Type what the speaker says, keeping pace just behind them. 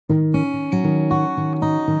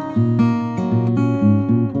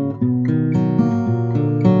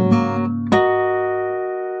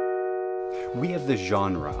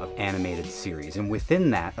genre of animated series, and within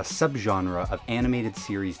that, a subgenre of animated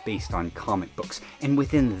series based on comic books. And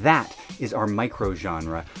within that is our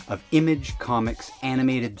microgenre of image comics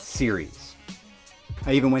animated series.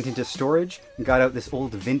 I even went into storage and got out this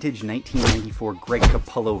old vintage 1994 Greg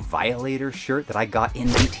Capullo Violator shirt that I got in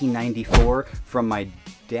 1994 from my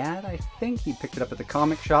dad, I think. He picked it up at the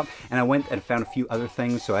comic shop, and I went and found a few other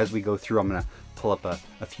things, so as we go through I'm going to pull up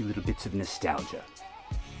a few little bits of nostalgia.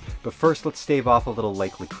 But first, let's stave off a little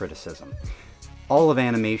likely criticism. All of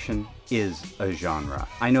animation is a genre.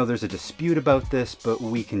 I know there's a dispute about this, but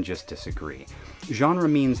we can just disagree. Genre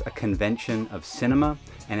means a convention of cinema,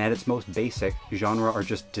 and at its most basic, genre are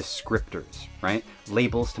just descriptors, right?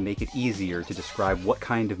 Labels to make it easier to describe what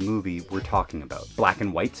kind of movie we're talking about. Black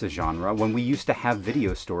and white's a genre. When we used to have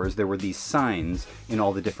video stores, there were these signs in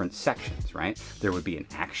all the different sections, right? There would be an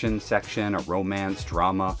action section, a romance,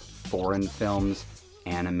 drama, foreign films,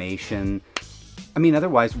 animation. I mean,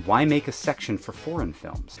 otherwise, why make a section for foreign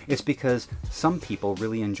films? It's because some people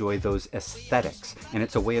really enjoy those aesthetics, and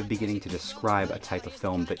it's a way of beginning to describe a type of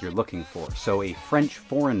film that you're looking for. So a French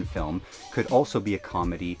foreign film could also be a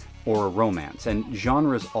comedy or a romance, and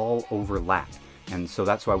genres all overlap. And so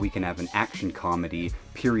that's why we can have an action comedy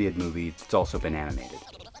period movie that's also been animated.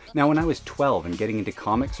 Now, when I was 12 and getting into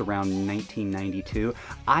comics around 1992,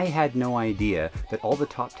 I had no idea that all the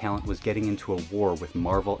top talent was getting into a war with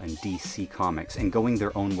Marvel and DC Comics and going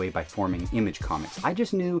their own way by forming Image Comics. I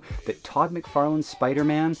just knew that Todd McFarlane's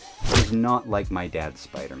Spider-Man was not like my dad's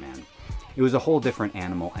Spider-Man. It was a whole different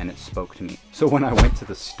animal, and it spoke to me. So when I went to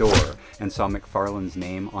the store and saw McFarlane's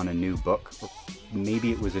name on a new book, or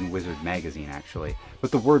maybe it was in Wizard magazine actually,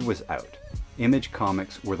 but the word was out. Image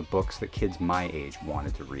Comics were the books that kids my age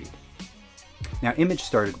wanted to read. Now, Image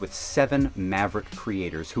started with 7 maverick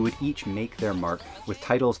creators who would each make their mark with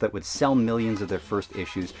titles that would sell millions of their first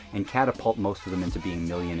issues and catapult most of them into being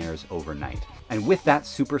millionaires overnight. And with that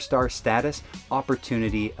superstar status,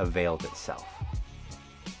 opportunity availed itself.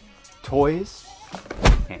 Toys,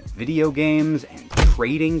 and video games, and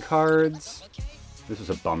trading cards. This was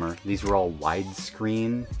a bummer. These were all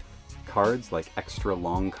widescreen cards, like extra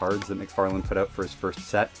long cards that McFarlane put out for his first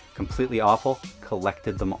set. Completely awful.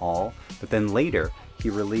 Collected them all. But then later, he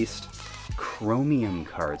released chromium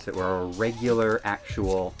cards that were a regular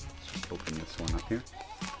actual... Let's open this one up here.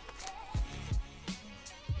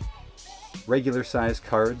 Regular size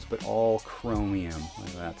cards, but all chromium. Look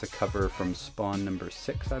at that. It's a cover from Spawn number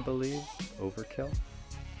 6, I believe. Overkill.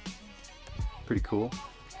 Pretty cool.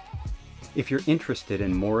 If you're interested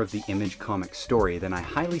in more of the Image comic story, then I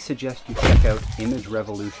highly suggest you check out Image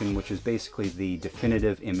Revolution, which is basically the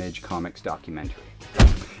definitive Image comics documentary.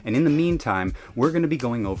 And in the meantime, we're going to be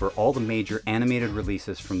going over all the major animated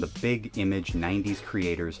releases from the big Image 90s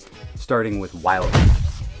creators, starting with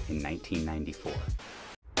Wildcats in 1994.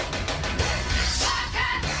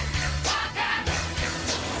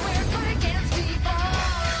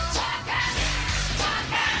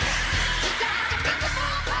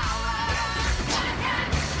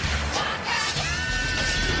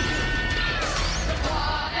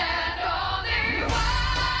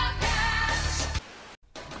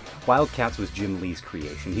 Wildcats was Jim Lee's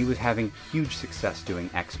creation. He was having huge success doing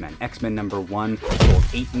X-Men. X-Men #1 sold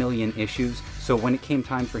 8 million issues, so when it came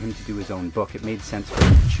time for him to do his own book, it made sense for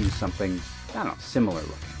him to choose something, I don't know, similar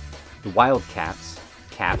looking. The Wildcats,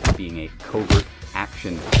 Cats being a covert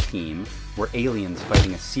action team, were aliens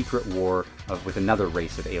fighting a secret war with another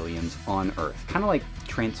race of aliens on Earth. Kind of like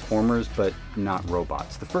Transformers, but not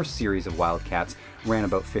robots. The first series of Wildcats ran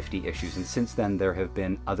about 50 issues, and since then there have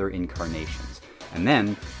been other incarnations. And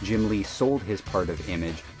then, Jim Lee sold his part of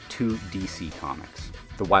Image to DC Comics.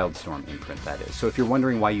 The Wildstorm imprint, that is. So if you're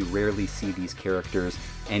wondering why you rarely see these characters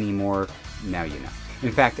anymore, now you know.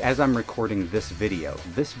 In fact, as I'm recording this video,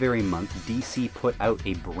 this very month, DC put out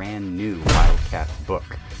a brand new Wildcats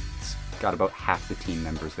book. It's got about half the team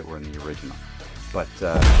members that were in the original. But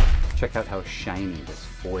check out how shiny this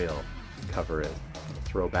foil cover is.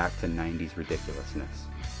 Throwback to 90s ridiculousness.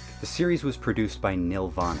 The series was produced by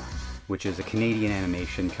Nirvana, which is a Canadian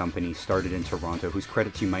animation company started in Toronto, whose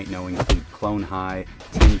credits you might know include Clone High,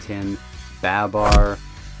 Tintin, Babar.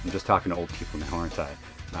 I'm just talking to old people now, aren't I?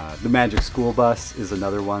 The Magic School Bus is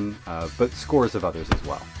another one, but scores of others as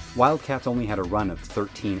well. Wildcats only had a run of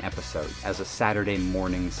 13 episodes as a Saturday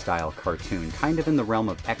morning style cartoon, kind of in the realm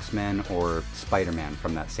of X-Men or Spider-Man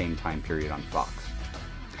from that same time period on Fox.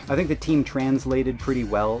 I think the team translated pretty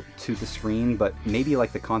well to the screen, but maybe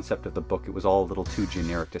like the concept of the book, it was all a little too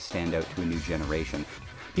generic to stand out to a new generation.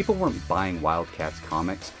 People weren't buying Wildcats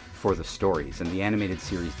comics for the stories, and the animated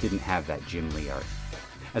series didn't have that Jim Lee art.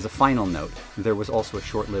 As a final note, there was also a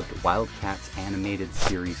short-lived Wildcats animated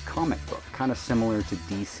series comic book, kind of similar to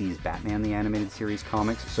DC's Batman the Animated Series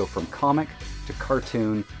comics, so from comic to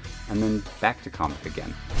cartoon, and then back to comic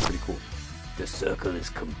again. Pretty cool. The circle is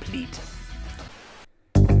complete.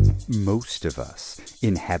 Most of us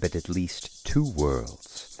inhabit at least two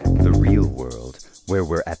worlds. The real world, where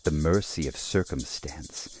we're at the mercy of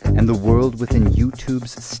circumstance, and the world within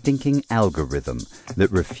YouTube's stinking algorithm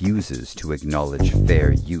that refuses to acknowledge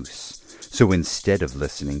fair use. So instead of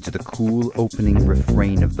listening to the cool opening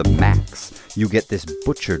refrain of the Max, you get this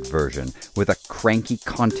butchered version with a cranky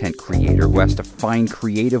content creator who has to find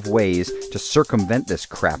creative ways to circumvent this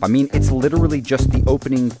crap. I mean, it's literally just the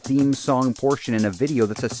opening theme song portion in a video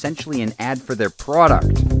that's essentially an ad for their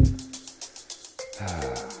product.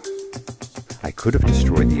 I could have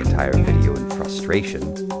destroyed the entire video in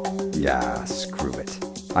frustration. Yeah, screw it.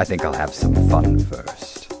 I think I'll have some fun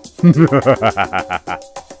first.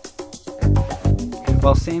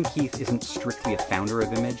 While Sam Keith isn't strictly a founder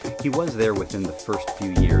of Image, he was there within the first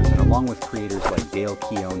few years, and along with creators like Dale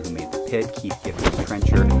Keown, who made The Pit, Keith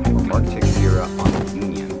Gibbons-Trencher, or Mark Teixeira on The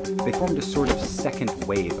Union, they formed a sort of second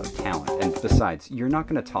wave of talent. And besides, you're not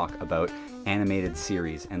going to talk about animated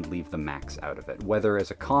series and leave the Max out of it. Whether as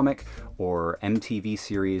a comic or MTV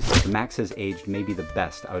series, the Max has aged maybe the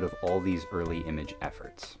best out of all these early Image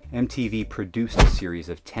efforts. MTV produced a series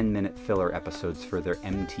of 10-minute filler episodes for their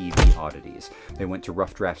MTV oddities. They went to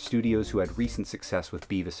Rough Draft Studios, who had recent success with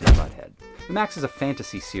Beavis and Butthead. The Max is a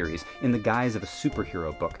fantasy series in the guise of a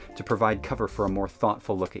superhero book to provide cover for a more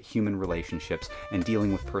thoughtful look at human relationships and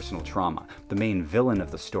dealing with personal trauma. The main villain of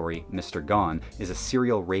the story, Mr. Gone, is a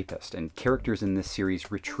serial rapist, and characters in this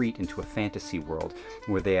series retreat into a fantasy world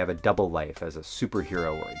where they have a double life as a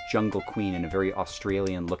superhero or a jungle queen in a very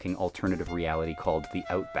Australian-looking alternative reality called the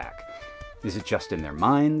Outback. Is it just in their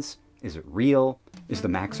minds? Is it real? Is the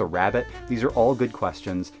Max a rabbit? These are all good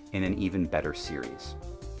questions in an even better series.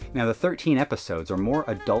 Now, the 13 episodes are more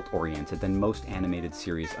adult-oriented than most animated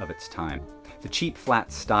series of its time. The cheap,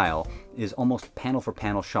 flat style is almost panel for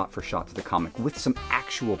panel, shot for shot to the comic, with some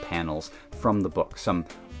actual panels from the book, some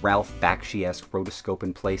Ralph Bakshi-esque rotoscope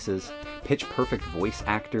in places, pitch-perfect voice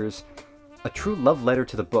actors, a true love letter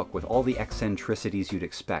to the book with all the eccentricities you'd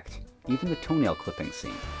expect, even the toenail clipping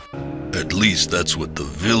scene. At least that's what the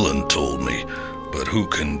villain told me, but who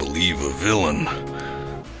can believe a villain?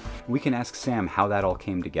 We can ask Sam how that all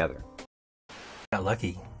came together. Got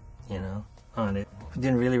lucky, you know, on it. We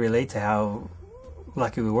didn't really relate to how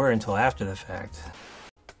lucky we were until after the fact.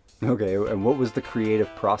 Okay, and what was the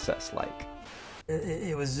creative process like?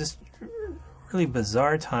 It was just a really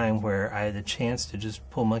bizarre time where I had the chance to just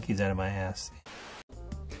pull monkeys out of my ass.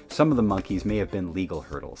 Some of the monkeys may have been legal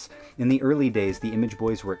hurdles. In the early days, the Image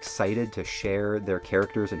Boys were excited to share their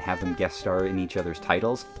characters and have them guest star in each other's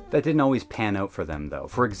titles. That didn't always pan out for them, though.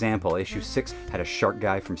 For example, issue 6 had a shark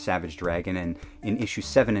guy from Savage Dragon, and in issue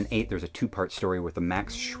 7 and 8 there's a two-part story where the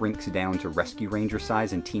Max shrinks down to Rescue Ranger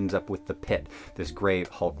size and teams up with the Pit, this grey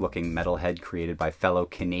Hulk-looking metalhead created by fellow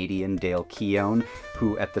Canadian Dale Keown,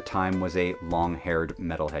 who at the time was a long-haired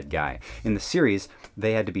metalhead guy. In the series,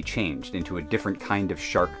 they had to be changed into a different kind of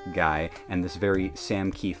shark guy and this very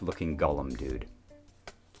Sam Keith looking Gollum dude.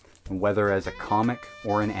 Whether as a comic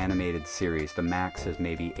or an animated series, the Max has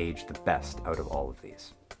maybe aged the best out of all of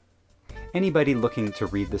these. Anybody looking to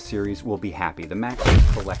read the series will be happy. The Max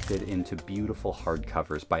was collected into beautiful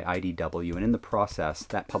hardcovers by IDW, and in the process,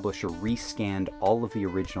 that publisher rescanned all of the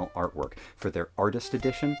original artwork for their artist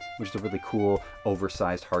edition, which is a really cool,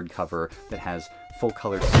 oversized hardcover that has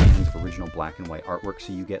full-color scans of original black and white artwork,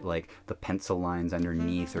 so you get like the pencil lines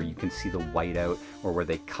underneath, or you can see the whiteout, or where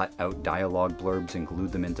they cut out dialogue blurbs and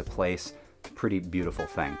glued them into place. Pretty beautiful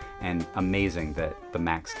thing, and amazing that the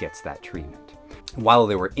Max gets that treatment. While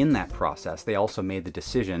they were in that process, they also made the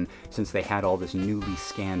decision, since they had all this newly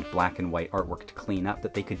scanned black and white artwork to clean up,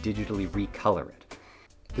 that they could digitally recolor it.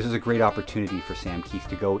 This is a great opportunity for Sam Keith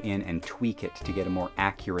to go in and tweak it to get a more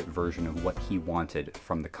accurate version of what he wanted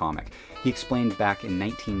from the comic. He explained back in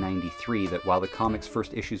 1993 that while the comic's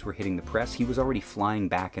first issues were hitting the press, he was already flying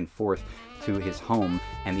back and forth to his home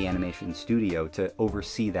and the animation studio to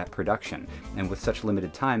oversee that production. And with such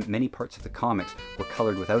limited time, many parts of the comics were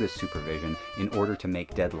colored without his supervision in order to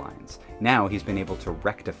make deadlines. Now he's been able to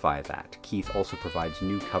rectify that. Keith also provides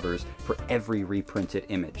new covers for every reprinted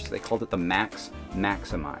image. So they called it the Max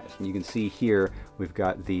Maximized. And you can see here we've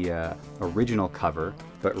got the original cover,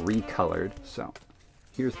 but recolored. So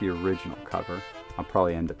here's the original cover. I'll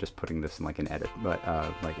probably end up just putting this in like an edit, but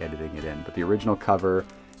like editing it in. But the original cover,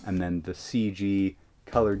 and then the CG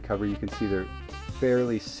colored cover, you can see they're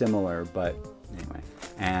fairly similar, but anyway.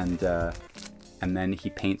 And and then he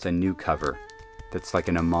paints a new cover that's like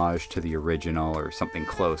an homage to the original or something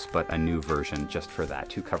close, but a new version just for that.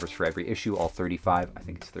 2 covers for every issue, all 35. I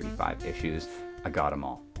think it's 35 issues. I got them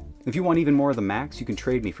all. If you want even more of the Max, you can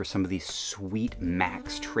trade me for some of these sweet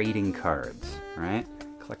Max trading cards, right?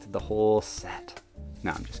 Collected the whole set.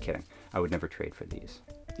 No, I'm just kidding. I would never trade for these.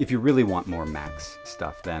 If you really want more Max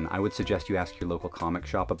stuff, then I would suggest you ask your local comic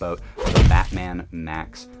shop about the Batman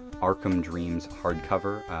Max Arkham Dreams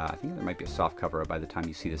hardcover. I think there might be a soft cover by the time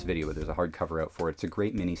you see this video, but there's a hardcover out for it. It's a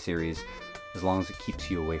great mini-series, as long as it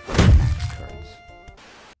keeps you away from the Max cards.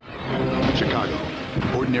 Chicago.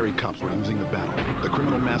 Ordinary cops were losing the battle. The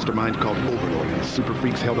criminal mastermind called Overlord and his super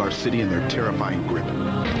freaks held our city in their terrifying grip.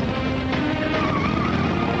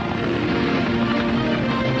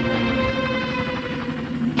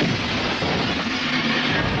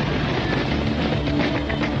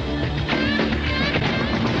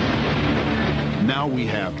 Now we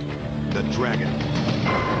have the Dragon.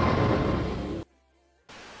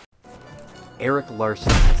 Erik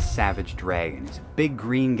Larsen as Savage Dragon. He's a big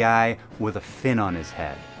green guy with a fin on his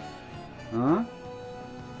head. Huh?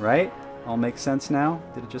 Right? All makes sense now?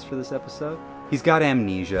 Did it just for this episode? He's got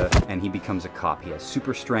amnesia, and he becomes a cop. He has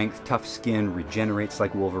super strength, tough skin, regenerates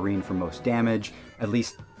like Wolverine for most damage. At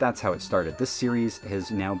least, that's how it started. This series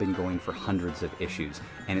has now been going for hundreds of issues,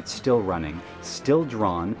 and it's still running, still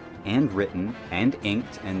drawn, and written, and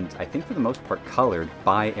inked, and I think for the most part colored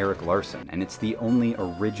by Erik Larsen, and it's the only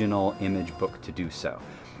original Image book to do so.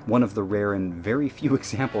 One of the rare and very few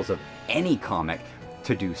examples of any comic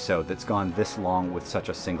to do so that's gone this long with such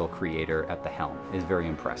a single creator at the helm is very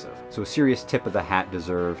impressive. So a serious tip of the hat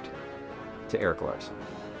deserved to Erik Larsen.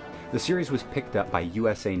 The series was picked up by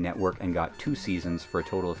USA Network and got 2 seasons for a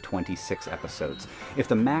total of 26 episodes. If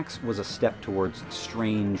the Max was a step towards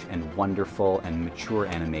strange and wonderful and mature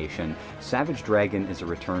animation, Savage Dragon is a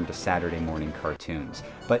return to Saturday morning cartoons.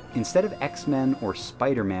 But instead of X-Men or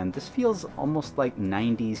Spider-Man, this feels almost like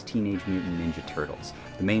 90s Teenage Mutant Ninja Turtles.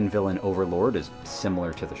 The main villain, Overlord, is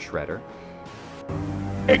similar to the Shredder.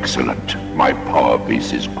 Excellent. My power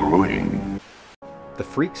base is growing. The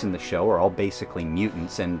freaks in the show are all basically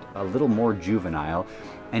mutants and a little more juvenile,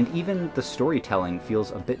 and even the storytelling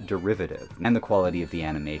feels a bit derivative, and the quality of the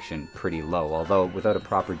animation pretty low, although without a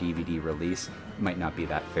proper DVD release, it might not be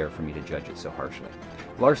that fair for me to judge it so harshly.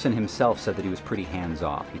 Larsen himself said that he was pretty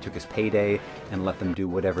hands-off. He took his payday and let them do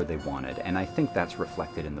whatever they wanted, and I think that's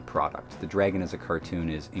reflected in the product. The dragon as a cartoon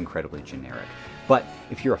is incredibly generic. But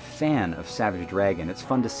if you're a fan of Savage Dragon, it's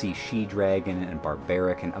fun to see She-Dragon and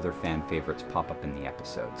Barbaric and other fan favorites pop up in the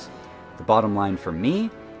episodes. The bottom line for me,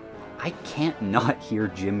 I can't not hear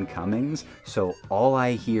Jim Cummings, so all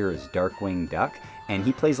I hear is Darkwing Duck, and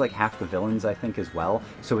he plays like half the villains, I think, as well,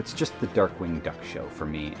 so it's just the Darkwing Duck show for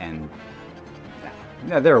me, and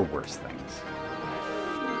there are worse things.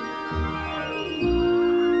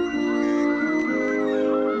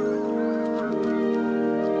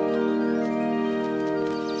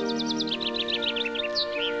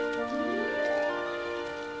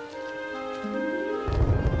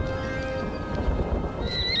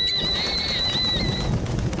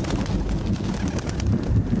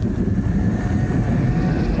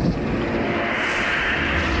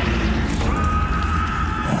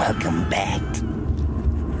 Welcome back.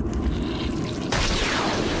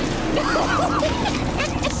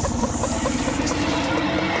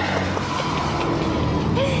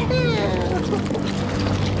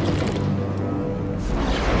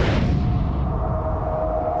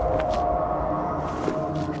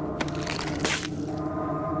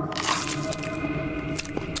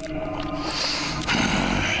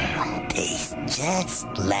 Tastes just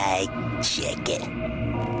like chicken.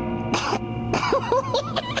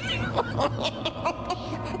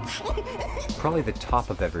 Probably the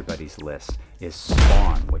top of everybody's list is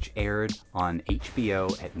Spawn, which aired on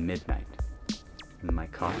HBO at midnight. In my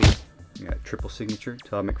copy, we got triple signature,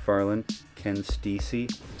 Todd McFarlane, Ken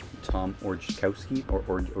Steacy, Tom Orzechowski, or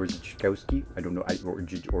Orzechowski, I don't know,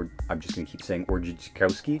 I'm just going to keep saying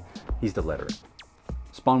Orzechowski. He's the letterer.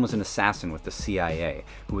 Spawn was an assassin with the CIA,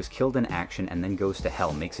 who was killed in action and then goes to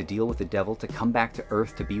hell, makes a deal with the devil to come back to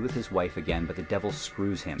Earth to be with his wife again, but the devil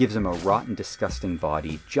screws him, gives him a rotten, disgusting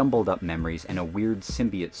body, jumbled up memories, and a weird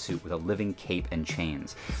symbiote suit with a living cape and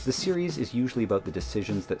chains. The series is usually about the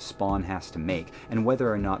decisions that Spawn has to make, and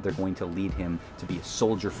whether or not they're going to lead him to be a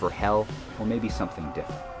soldier for hell, or maybe something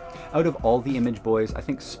different. Out of all the Image boys, I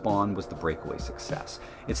think Spawn was the breakaway success.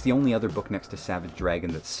 It's the only other book next to Savage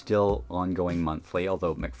Dragon that's still ongoing monthly,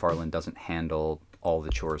 although McFarlane doesn't handle all the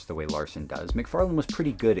chores the way Larson does, McFarlane was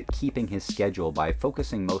pretty good at keeping his schedule by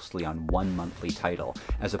focusing mostly on one monthly title,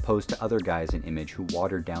 as opposed to other guys in Image who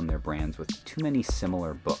watered down their brands with too many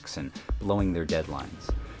similar books and blowing their deadlines.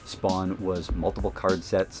 Spawn was multiple card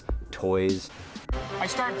sets, toys. I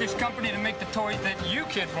started this company to make the toys that you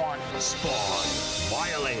kids want. Spawn,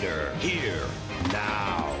 Violator, here,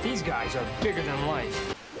 now. These guys are bigger than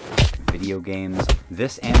life. Video games,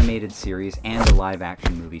 this animated series, and a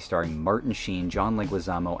live-action movie starring Martin Sheen, John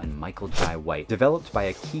Leguizamo, and Michael Jai White, developed by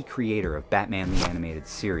a key creator of Batman the Animated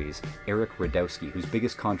Series, Eric Radowski, whose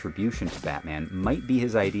biggest contribution to Batman might be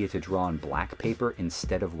his idea to draw on black paper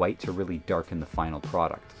instead of white to really darken the final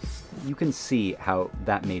product. You can see how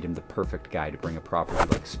that made him the perfect guy to bring a property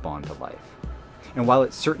like Spawn to life. And while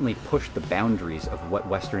it certainly pushed the boundaries of what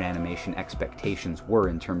Western animation expectations were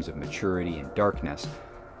in terms of maturity and darkness,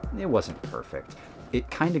 it wasn't perfect. It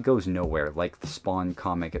kinda goes nowhere like the Spawn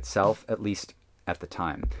comic itself, at least at the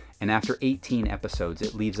time. And after 18 episodes,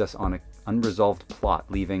 it leaves us on an unresolved plot,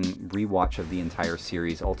 leaving rewatch of the entire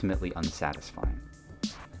series ultimately unsatisfying.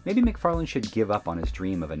 Maybe McFarlane should give up on his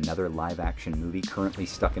dream of another live-action movie currently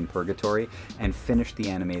stuck in purgatory and finish the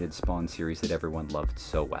animated Spawn series that everyone loved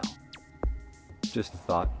so well. Just a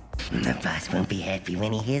thought. The boss won't be happy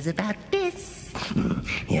when he hears about this.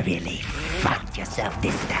 You really fucked yourself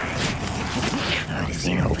this time. Oh, this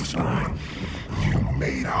ain't over, Spawn. You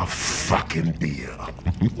made a fucking deal.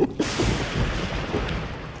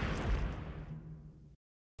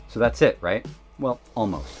 So that's it, right? Well,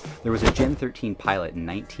 almost. There was a Gen 13 pilot in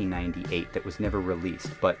 1998 that was never released,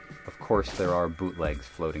 but of course there are bootlegs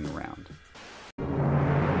floating around.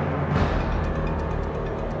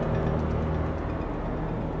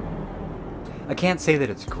 I can't say that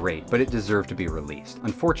it's great, but it deserved to be released.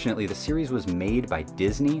 Unfortunately, the series was made by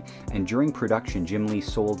Disney, and during production, Jim Lee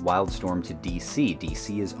sold Wildstorm to DC.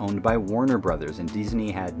 DC is owned by Warner Brothers, and Disney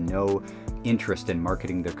had no interest in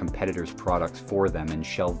marketing their competitors' products for them and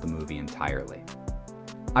shelved the movie entirely.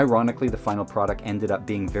 Ironically, the final product ended up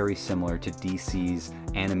being very similar to DC's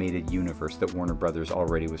animated universe that Warner Brothers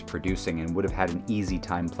already was producing and would have had an easy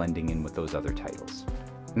time blending in with those other titles.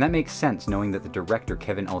 And that makes sense knowing that the director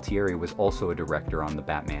Kevin Altieri was also a director on the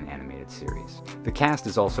Batman animated series. The cast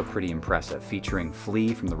is also pretty impressive, featuring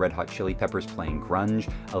Flea from the Red Hot Chili Peppers playing Grunge,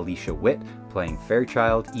 Alicia Witt playing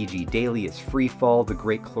Fairchild, E.G. Daily as Freefall, the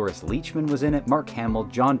great Cloris Leachman was in it, Mark Hamill,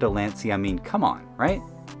 John Delancey, I mean, come on, right?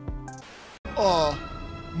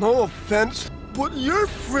 No offense, but you're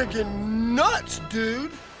friggin' nuts,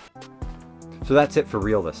 dude! So that's it for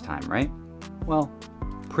real this time, right? Well,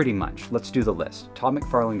 pretty much. Let's do the list. Todd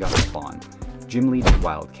McFarlane got Spawn, Jim Lee did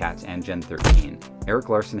Wildcats and Gen 13, Eric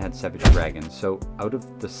Larson had Savage Dragon, so out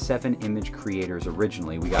of the 7 Image creators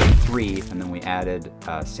originally, we got 3, and then we added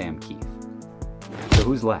Sam Keith. So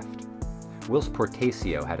who's left? Whilce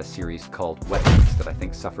Portacio had a series called Wetworks that I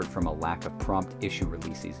think suffered from a lack of prompt issue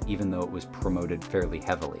releases, even though it was promoted fairly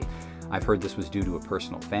heavily. I've heard this was due to a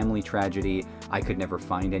personal family tragedy. I could never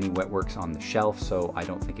find any Wetworks on the shelf, so I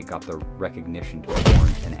don't think it got the recognition to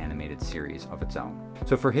warrant an animated series of its own.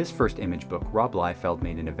 So for his first Image book, Rob Liefeld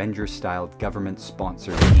made an Avengers-styled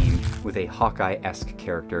government-sponsored team with a Hawkeye-esque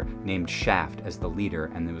character named Shaft as the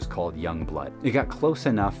leader, and it was called Youngblood. It got close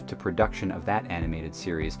enough to production of that animated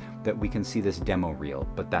series that we can see this demo reel,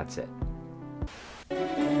 but that's it.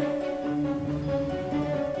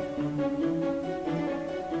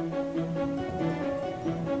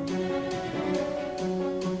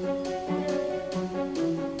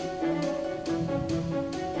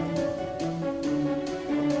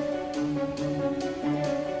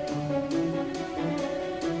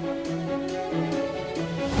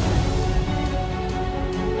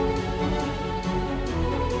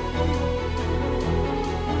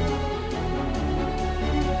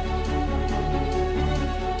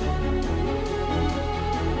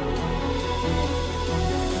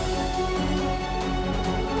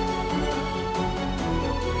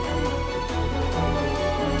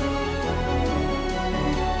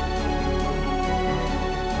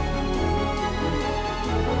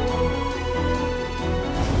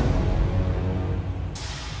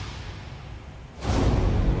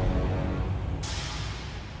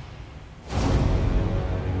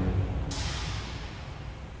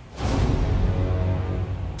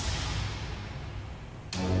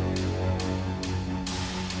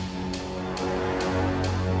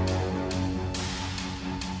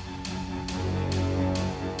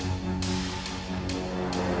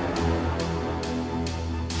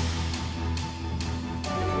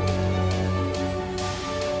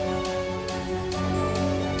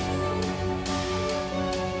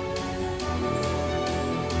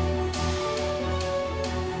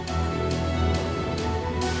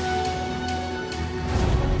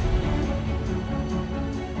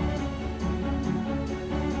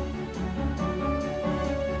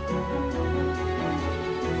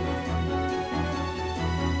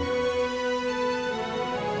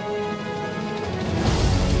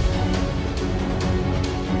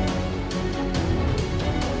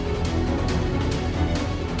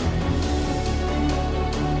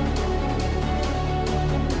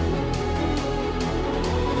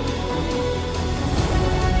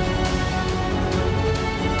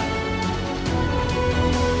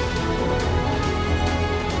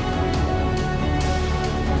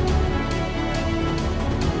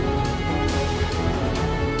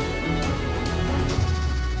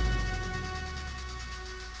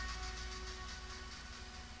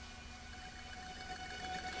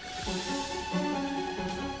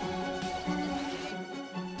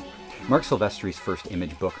 Marc Silvestri's first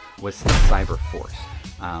Image book was Cyber Force.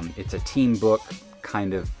 It's a team book,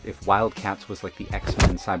 kind of, if Wildcats was like the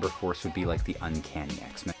X-Men, Cyber Force would be like the Uncanny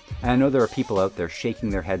X-Men. And I know there are people out there shaking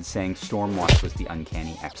their heads saying Stormwatch was the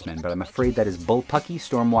Uncanny X-Men, but I'm afraid that is bullpucky.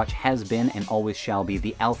 Stormwatch has been and always shall be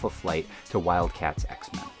the Alpha Flight to Wildcats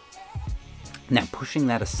X-Men. Now, pushing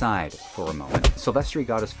that aside for a moment, Silvestri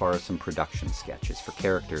got as far as some production sketches for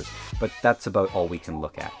characters, but that's about all we can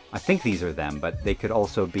look at. I think these are them, but they could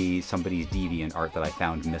also be somebody's deviant art that I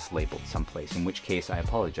found mislabeled someplace, in which case I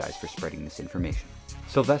apologize for spreading this information.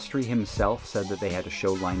 Silvestri himself said that they had a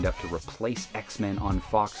show lined up to replace X-Men on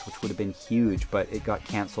Fox, which would have been huge, but it got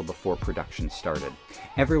cancelled before production started.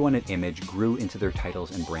 Everyone at Image grew into their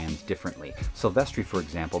titles and brands differently. Silvestri, for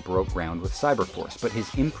example, broke ground with Cyberforce, but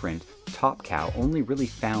his imprint, Top Cow, only really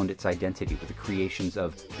found its identity with the creations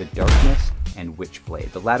of The Darkness and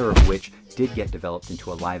Witchblade, the latter of which did get developed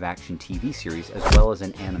into a live-action TV series as well as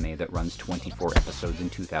an anime that runs 24 episodes in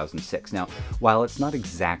 2006. Now, while it's not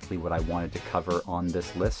exactly what I wanted to cover on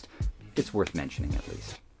this list, it's worth mentioning at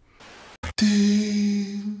least.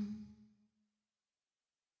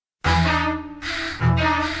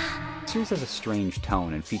 The series has a strange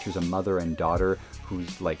tone and features a mother and daughter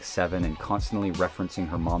who's like 7 and constantly referencing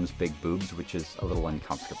her mom's big boobs, which is a little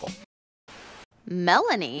uncomfortable.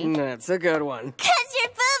 Melanie? That's a good one. 'Cause your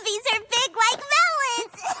boobies are big like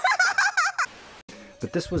melons!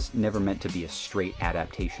 But this was never meant to be a straight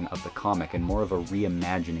adaptation of the comic and more of a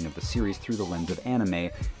reimagining of the series through the lens of anime,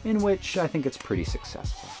 in which I think it's pretty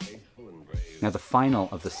successful. Now, the final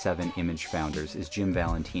of the 7 Image founders is Jim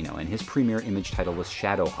Valentino, and his premiere Image title was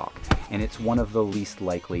Shadowhawk, and it's one of the least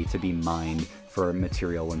likely to be mined for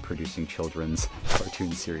material when producing children's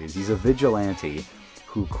cartoon series. He's a vigilante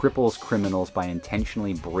who cripples criminals by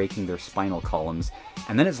intentionally breaking their spinal columns,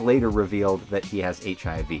 and then it's later revealed that he has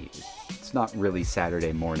HIV. It's not really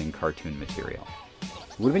Saturday morning cartoon material.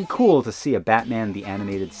 It would have been cool to see a Batman the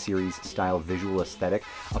Animated Series style visual aesthetic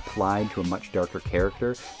applied to a much darker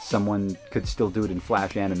character. Someone could still do it in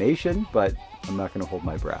Flash animation, but I'm not going to hold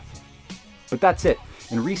my breath. But that's it.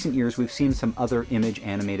 In recent years, we've seen some other Image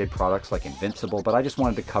animated products like Invincible, but I just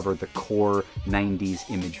wanted to cover the core 90s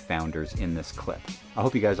Image founders in this clip. I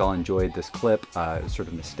hope you guys all enjoyed this clip. It was sort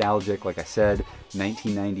of nostalgic. Like I said,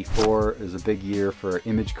 1994 is a big year for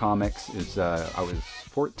Image Comics. I was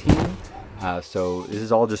 14, so this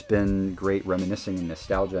has all just been great reminiscing and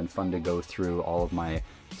nostalgia and fun to go through all of my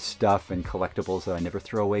stuff and collectibles that I never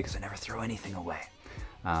throw away because I never throw anything away.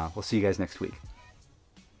 We'll see you guys next week.